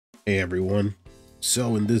Hey everyone.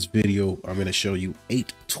 So in this video, I'm going to show you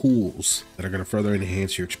 8 tools that are going to further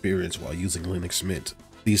enhance your experience while using Linux Mint.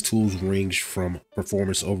 These tools range from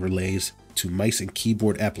performance overlays to mice and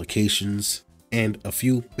keyboard applications and a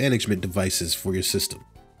few management devices for your system.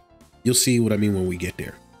 You'll see what I mean when we get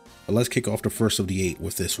there. But let's kick off the first of the 8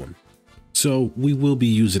 with this one. So we will be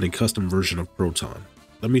using a custom version of Proton.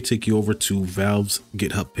 Let me take you over to Valve's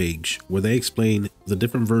GitHub page where they explain the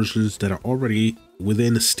different versions that are already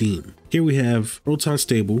within Steam. Here we have Proton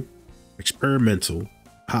Stable, Experimental,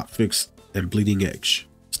 Hotfix, and Bleeding Edge.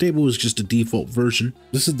 Stable is just the default version.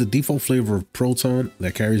 This is the default flavor of Proton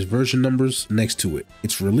that carries version numbers next to it.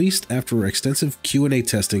 It's released after extensive Q&A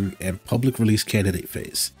testing and public release candidate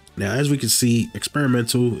phase. Now, as we can see,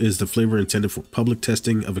 Experimental is the flavor intended for public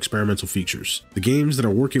testing of experimental features. The games that are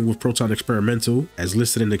working with Proton Experimental, as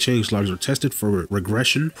listed in the changelogs, are tested for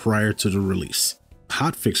regression prior to the release.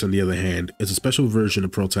 Hotfix, on the other hand, is a special version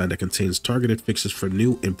of Proton that contains targeted fixes for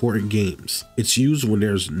new important games. It's used when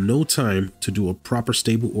there's no time to do a proper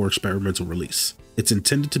stable or experimental release. It's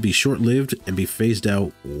intended to be short-lived and be phased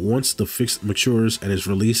out once the fix matures and is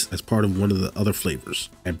released as part of one of the other flavors.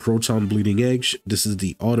 And Proton Bleeding Edge, this is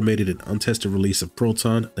the automated and untested release of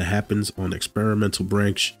Proton that happens on the experimental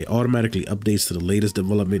branch. It automatically updates to the latest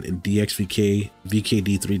development in DXVK,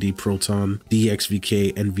 VKD3D Proton,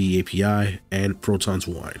 DXVK NV API, and Proton's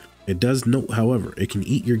Wine. It does note, however, it can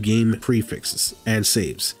eat your game prefixes and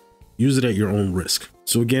saves. Use it at your own risk.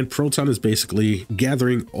 So again, Proton is basically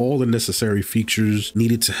gathering all the necessary features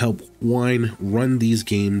needed to help Wine run these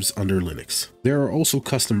games under Linux. There are also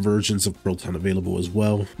custom versions of Proton available as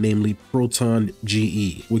well, namely Proton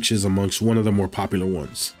GE, which is amongst one of the more popular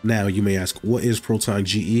ones. Now you may ask, what is Proton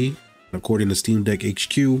GE? According to Steam Deck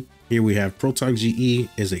HQ, here we have Proton GE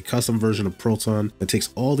is a custom version of Proton that takes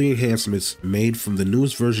all the enhancements made from the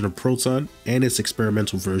newest version of Proton and its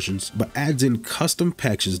experimental versions, but adds in custom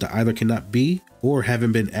patches that either cannot be or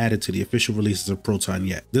haven't been added to the official releases of Proton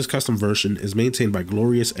yet. This custom version is maintained by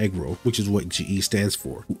Glorious Egro, which is what GE stands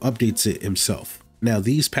for, who updates it himself. Now,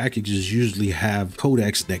 these packages usually have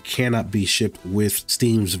codecs that cannot be shipped with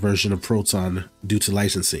Steam's version of Proton due to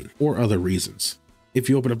licensing or other reasons. If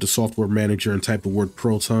you open up the software manager and type the word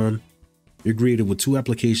Proton, you're greeted with 2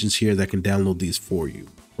 applications here that can download these for you.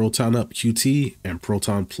 Proton Up Qt and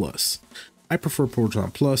Proton Plus. I prefer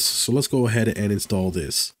Proton Plus, so let's go ahead and install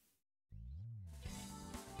this.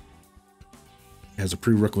 It has the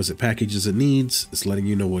prerequisite packages it needs. It's letting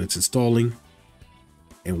you know what it's installing.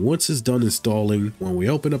 And once it's done installing, when we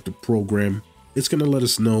open up the program, it's going to let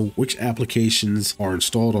us know which applications are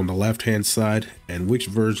installed on the left-hand side and which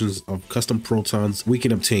versions of custom Protons we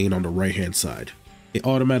can obtain on the right-hand side. It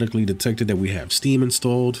automatically detected that we have Steam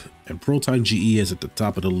installed, and Proton GE is at the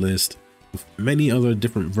top of the list with many other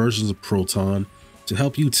different versions of Proton to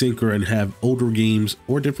help you tinker and have older games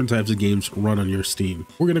or different types of games run on your Steam.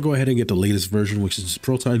 We're going to go ahead and get the latest version, which is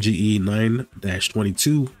Proton GE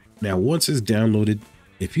 9-22. Now, once it's downloaded,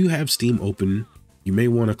 if you have Steam open, you may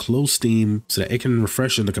want to close Steam so that it can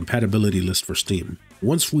refresh in the compatibility list for Steam.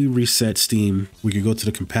 Once we reset Steam, we can go to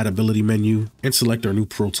the compatibility menu and select our new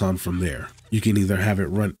Proton from there. You can either have it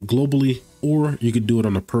run globally or you could do it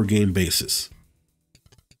on a per game basis.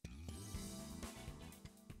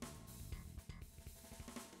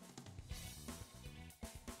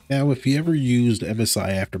 Now, if you ever used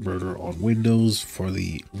MSI Afterburner on Windows for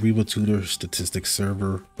the RemoTutor statistics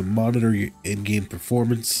server to monitor your in-game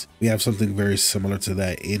performance, we have something very similar to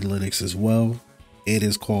that in Linux as well. It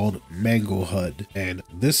is called Mangohud, and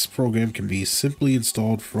this program can be simply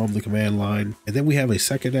installed from the command line. And then we have a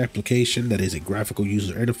second application that is a graphical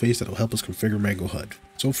user interface that will help us configure Mangohud.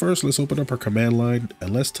 So first, let's open up our command line and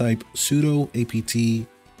let's type sudo apt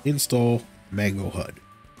install Mangohud.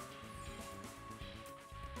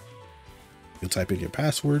 You'll type in your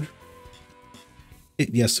password,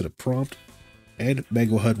 hit yes to the prompt, and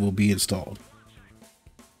Mangohud will be installed.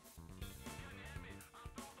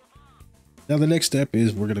 Now the next step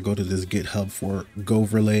is we're going to go to this GitHub for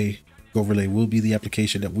Goverlay. Goverlay will be the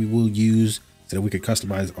application that we will use so that we can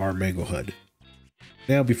customize our Mangohud.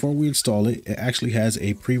 Now, before we install it, it actually has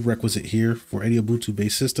a prerequisite here for any Ubuntu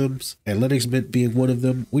based systems, and Linux Mint being one of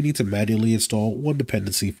them. We need to manually install one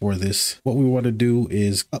dependency for this. What we want to do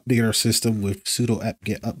is update our system with sudo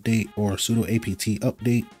apt-get update or sudo apt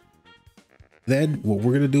update. Then what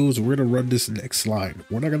we're going to do is we're going to run this next line.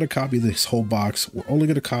 We're not going to copy this whole box. We're only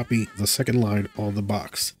going to copy the second line on the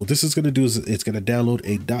box. What this is going to do is it's going to download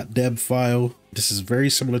a .deb file. This is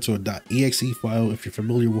very similar to a .exe file if you're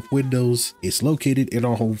familiar with Windows. It's located in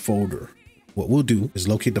our home folder. What we'll do is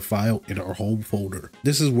locate the file in our home folder.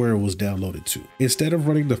 This is where it was downloaded to. Instead of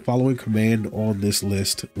running the following command on this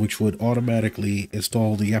list, which would automatically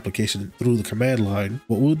install the application through the command line,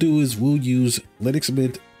 what we'll do is we'll use Linux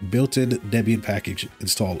Mint built-in Debian package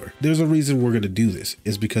installer. There's a reason we're going to do this,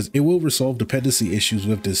 is because it will resolve dependency issues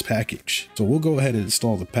with this package. So we'll go ahead and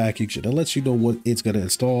install the package, and it lets you know what it's going to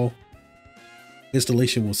install.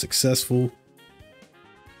 Installation was successful.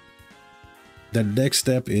 The next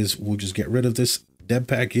step is we'll just get rid of this deb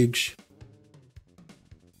package.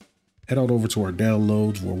 Head on over to our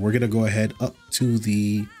downloads, where we're going to go ahead up to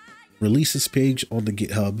the releases page on the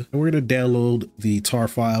GitHub, and we're going to download the tar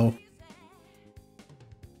file.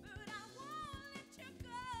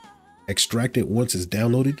 Extract it once it's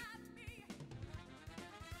downloaded.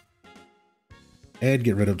 And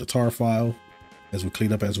get rid of the tar file as we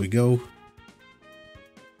clean up as we go.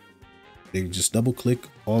 Then you just double click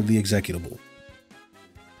on the executable.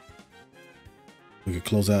 We can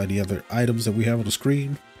close out any other items that we have on the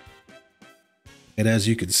screen. And as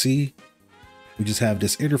you can see, we just have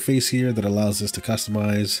this interface here that allows us to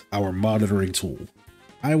customize our monitoring tool.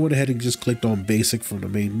 I went ahead and just clicked on basic from the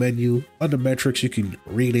main menu. Under metrics, you can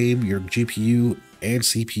rename your GPU and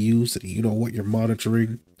CPU so that you know what you're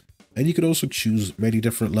monitoring. And you can also choose many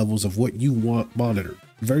different levels of what you want monitored.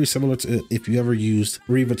 Very similar to if you ever used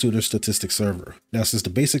Riva Tutor Statistics Server. Now, since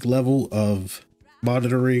the basic level of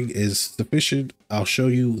monitoring is sufficient, I'll show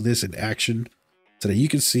you this in action so that you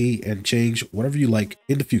can see and change whatever you like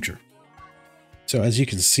in the future. So as you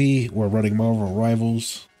can see, we're running Marvel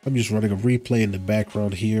Rivals. I'm just running a replay in the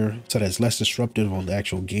background here so that it's less disruptive on the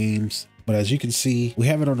actual games. But as you can see, we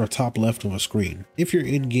have it on our top left of the screen. If you're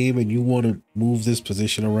in game and you want to move this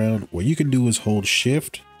position around, what you can do is hold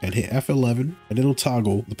Shift and hit F11, and it'll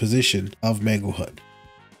toggle the position of Mangohud.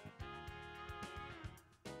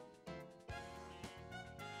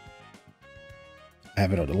 I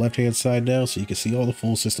have it on the left hand side now, so you can see all the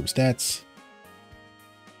full system stats.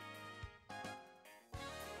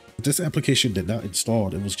 This application did not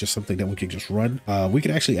install, it was just something that we can just run. We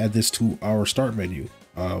can actually add this to our start menu.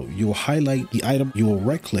 You'll highlight the item, you will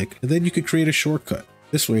right click, and then you can create a shortcut.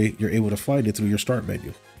 This way you're able to find it through your start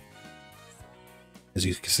menu. As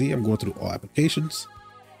you can see, I'm going through all applications,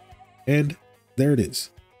 and there it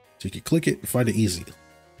is. So you can click it and find it easy.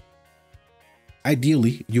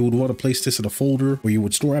 Ideally, you would want to place this in a folder where you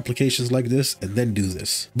would store applications like this and then do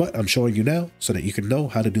this. But I'm showing you now so that you can know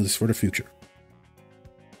how to do this for the future.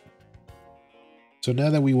 So now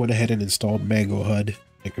that we went ahead and installed Mangohud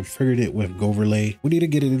and configured it with Goverlay, we need to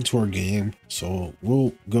get it into our game. So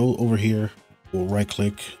we'll go over here, we'll right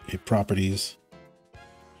click, hit properties,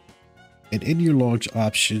 and in your launch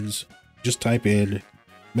options, just type in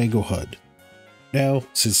Mangohud. Now,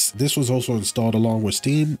 since this was also installed along with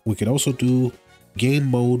Steam, we can also do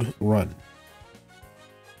game mode run.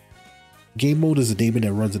 Game mode is a daemon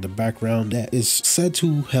that runs in the background that is said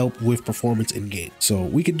to help with performance in game. So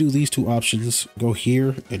we can do these two options. Go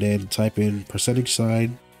here and then type in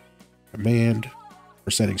 %sign, command,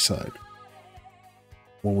 %sign.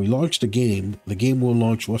 When we launch the game will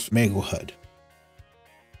launch with Mangohud.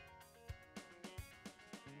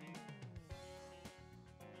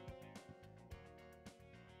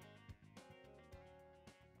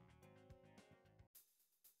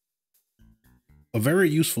 A very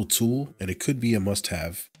useful tool, and it could be a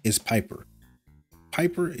must-have, is Piper.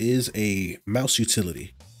 Piper is a mouse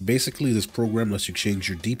utility. Basically, this program lets you change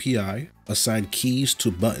your DPI, assign keys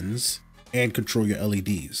to buttons, and control your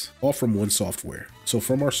LEDs, all from one software. So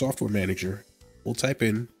from our software manager, we'll type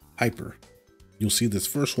in Piper. You'll see this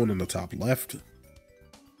first one on the top left.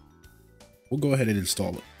 We'll go ahead and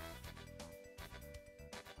install it.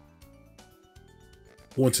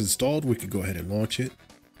 Once installed, we can go ahead and launch it.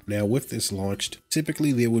 Now with this launched,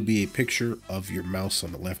 typically there would be a picture of your mouse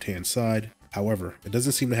on the left hand side. However, it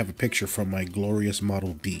doesn't seem to have a picture from my glorious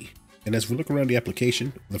Model D. And as we look around the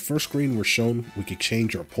application, the first screen we're shown, we could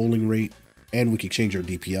change our polling rate and we could change our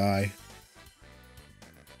DPI.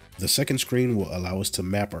 The second screen will allow us to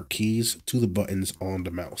map our keys to the buttons on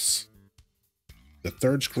the mouse. The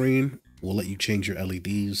third screen will let you change your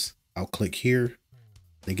LEDs. I'll click here.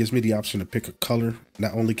 It gives me the option to pick a color.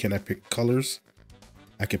 Not only can I pick colors,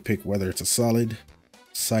 I can pick whether it's a solid,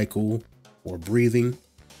 cycle, or breathing,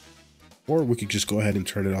 or we could just go ahead and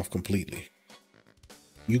turn it off completely.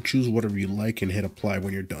 You choose whatever you like and hit apply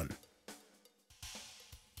when you're done.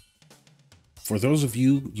 For those of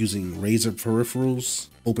you using Razer peripherals,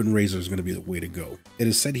 OpenRazer is going to be the way to go. It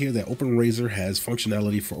is said here that OpenRazer has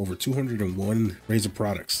functionality for over 201 Razer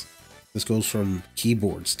products. This goes from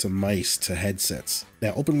keyboards to mice to headsets.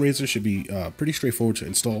 Now, OpenRazer should be pretty straightforward to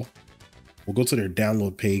install. We'll go to their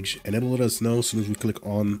download page and it'll let us know as soon as we click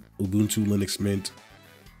on Ubuntu Linux Mint,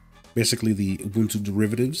 basically the Ubuntu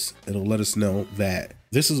derivatives. It'll let us know that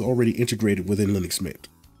this is already integrated within Linux Mint.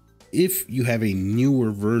 If you have a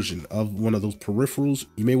newer version of one of those peripherals,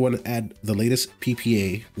 you may want to add the latest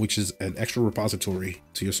PPA, which is an extra repository,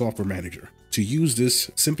 to your software manager. To use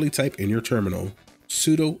this, simply type in your terminal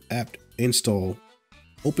sudo apt install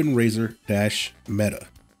OpenRazer-meta.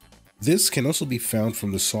 This can also be found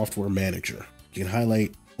from the software manager. You can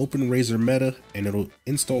highlight OpenRazer Meta and it'll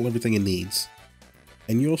install everything it needs.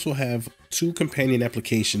 And you also have two companion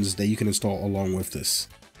applications that you can install along with this.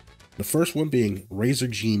 The first one being Razer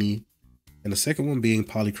Genie and the second one being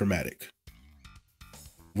Polychromatic.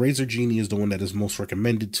 Razer Genie is the one that is most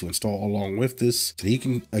recommended to install along with this so that you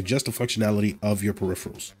can adjust the functionality of your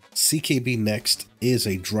peripherals. Ckb-Next is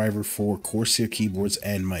a driver for Corsair keyboards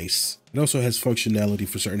and mice. It also has functionality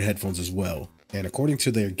for certain headphones as well. And according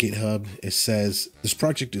to their GitHub, it says this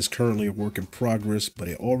project is currently a work in progress, but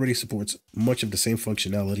it already supports much of the same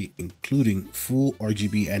functionality, including full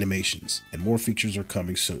RGB animations, and more features are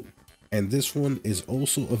coming soon. And this one is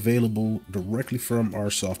also available directly from our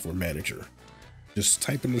software manager. Just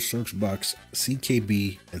type in the search box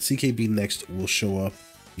CKB and Ckb-Next will show up.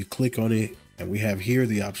 You click on it and we have here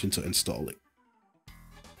the option to install it.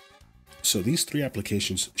 So these three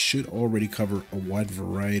applications should already cover a wide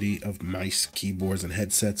variety of mice, keyboards, and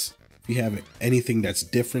headsets. If you have anything that's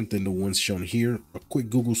different than the ones shown here, a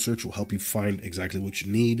quick Google search will help you find exactly what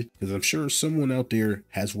you need, because I'm sure someone out there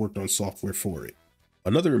has worked on software for it.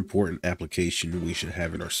 Another important application we should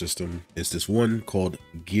have in our system is this one called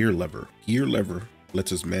GearLever. GearLever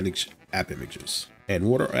lets us manage app images. And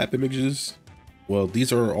what are app images? Well,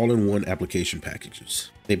 these are all-in-one application packages.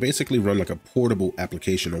 They basically run like a portable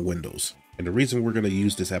application on Windows. And the reason we're going to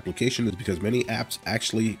use this application is because many apps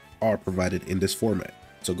actually are provided in this format.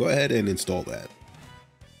 So go ahead and install that.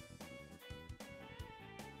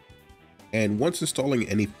 And once installing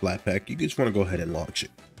any Flatpak, you just want to go ahead and launch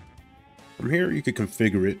it. From here, you can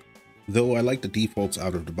configure it, though I like the defaults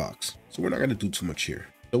out of the box, so we're not going to do too much here.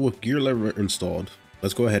 So with GearLever installed,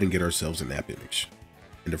 let's go ahead and get ourselves an app image.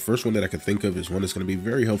 And the first one that I can think of is one that's going to be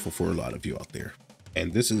very helpful for a lot of you out there.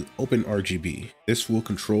 And this is OpenRGB. This will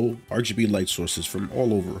control RGB light sources from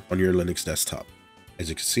all over on your Linux desktop. As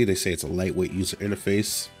you can see, they say it's a lightweight user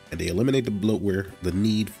interface, and they eliminate the bloatware, the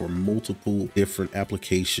need for multiple different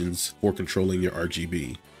applications for controlling your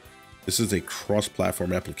RGB. This is a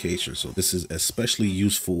cross-platform application, so this is especially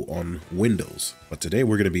useful on Windows, but today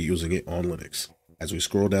we're going to be using it on Linux. As we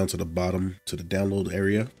scroll down to the bottom to the download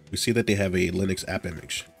area, we see that they have a Linux app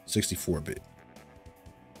image, 64-bit.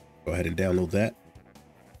 Go ahead and download that.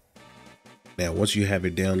 Now, once you have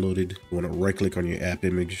it downloaded, you want to right-click on your app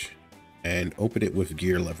image and open it with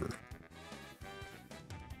GearLever.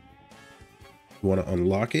 You want to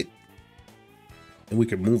unlock it, and we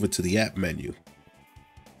can move it to the app menu.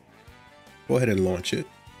 Go ahead and launch it.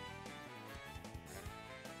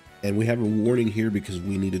 And we have a warning here because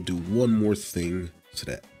we need to do one more thing so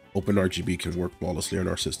that OpenRGB can work flawlessly on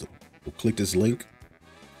our system. We'll click this link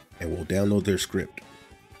and we'll download their script.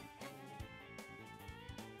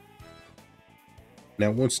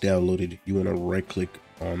 Now, once downloaded, you want to right click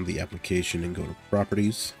on the application and go to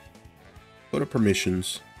Properties, go to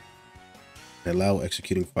Permissions, and allow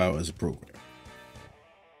executing file as a program.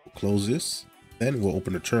 We'll close this, then we'll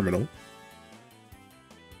open the terminal.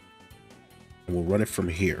 And we'll run it from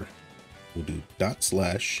here. We'll do /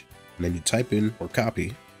 and then you type in or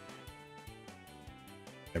copy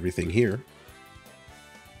everything here,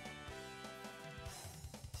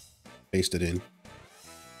 paste it in,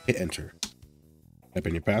 hit enter, type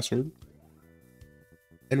in your password,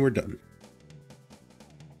 and we're done.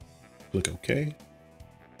 Click OK.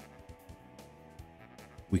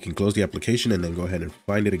 We can close the application and then go ahead and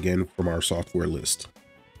find it again from our software list.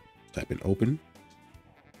 Type in open,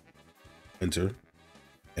 enter,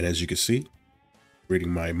 and as you can see, reading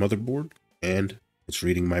my motherboard and it's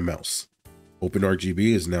reading my mouse.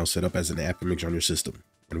 OpenRGB is now set up as an app image on your system,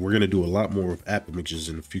 and we're going to do a lot more of app images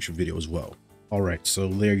in a future video as well. All right, so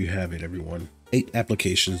there you have it, everyone. 8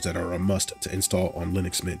 applications that are a must to install on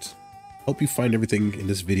Linux Mint. Hope you find everything in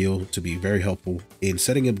this video to be very helpful in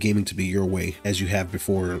setting up gaming to be your way as you have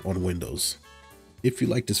before on Windows. If you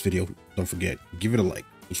like this video, don't forget, give it a like,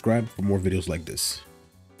 subscribe for more videos like this.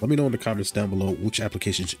 Let me know in the comments down below which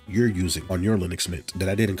applications you're using on your Linux Mint that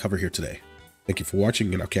I didn't cover here today. Thank you for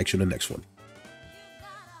watching, and I'll catch you in the next one.